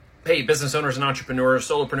Hey, business owners and entrepreneurs,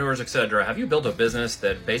 solopreneurs, etc. Have you built a business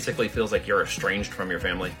that basically feels like you're estranged from your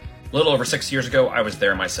family? A little over 6 years ago, I was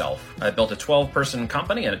there myself. I built a 12-person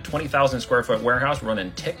company and a 20,000 square foot warehouse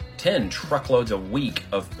running 10 truckloads a week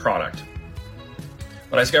of product.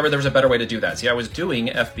 But I discovered there was a better way to do that. See, I was doing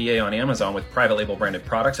FBA on Amazon with private label branded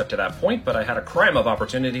products up to that point, but I had a crime of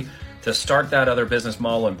opportunity to start that other business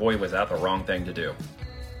model, and boy, was that the wrong thing to do.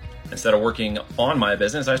 Instead of working on my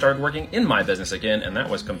business, I started working in my business again, and that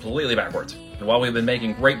was completely backwards. And while we've been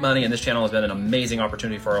making great money and this channel has been an amazing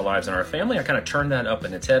opportunity for our lives and our family, I kind of turned that up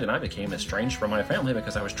in its head and I became estranged from my family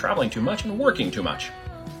because I was traveling too much and working too much.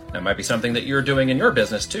 That might be something that you're doing in your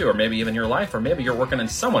business too, or maybe even your life, or maybe you're working in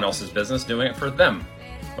someone else's business doing it for them.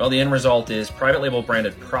 Well, the end result is private label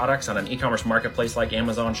branded products on an e-commerce marketplace like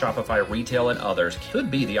Amazon, Shopify, retail, and others could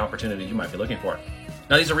be the opportunity you might be looking for.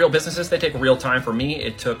 Now, these are real businesses. They take real time. For me,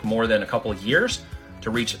 it took more than a couple of years to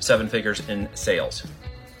reach 7 figures in sales.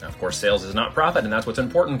 Now, of course, sales is not profit, and that's what's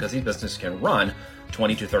important because these businesses can run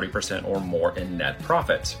 20 to 30% or more in net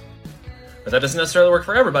profits. But that doesn't necessarily work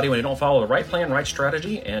for everybody when you don't follow the right plan, right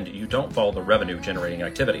strategy, and you don't follow the revenue-generating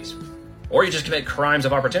activities. Or you just commit crimes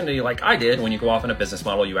of opportunity like I did when you go off in a business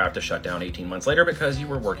model you have to shut down 18 months later because you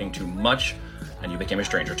were working too much and you became a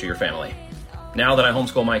stranger to your family. Now that I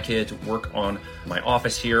homeschool my kids, work on my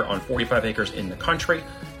office here on 45 acres in the country,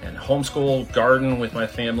 and homeschool, garden with my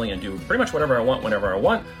family, and do pretty much whatever I want whenever I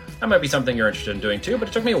want, that might be something you're interested in doing too, but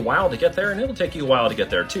it took me a while to get there, and it'll take you a while to get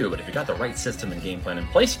there too. But if you got the right system and game plan in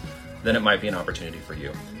place, then it might be an opportunity for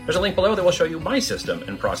you. There's a link below that will show you my system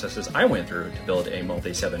and processes I went through to build a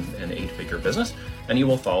multi-7 and 8-figure business, and you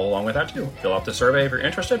will follow along with that too. Fill out the survey if you're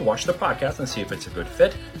interested, watch the podcast and see if it's a good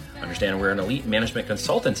fit. Understand we're an elite management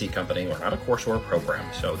consultancy company. We're not a course or a program.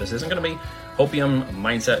 So this isn't going to be hopium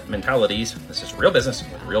mindset mentalities. This is real business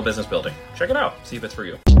with real business building. Check it out. See if it's for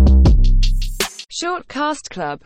you. Shortcast Club.